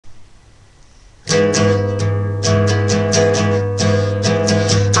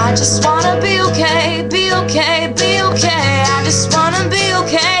I just wanna be okay, be okay, be okay. I just wanna be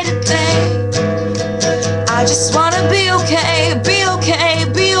okay today. I just wanna be okay, be okay,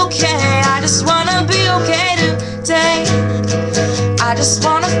 be okay. I just wanna be okay today. I just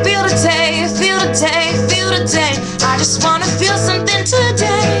wanna feel today, feel today, feel today. I just wanna feel something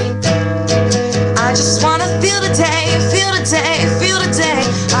today. I just wanna feel today, feel today, feel today.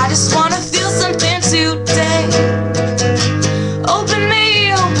 I just wanna feel something today. Open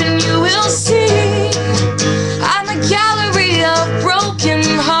me, open, you will see. I'm a gallery of broken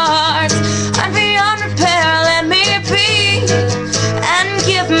hearts. I'm beyond repair, let me be. And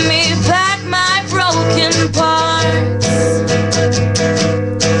give me back my broken parts.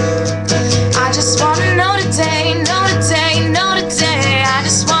 I just wanna know today, know today, know today. I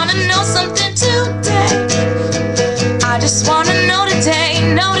just wanna know something today. I just wanna know today,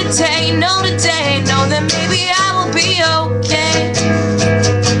 know today, know today. Know that maybe I will be okay.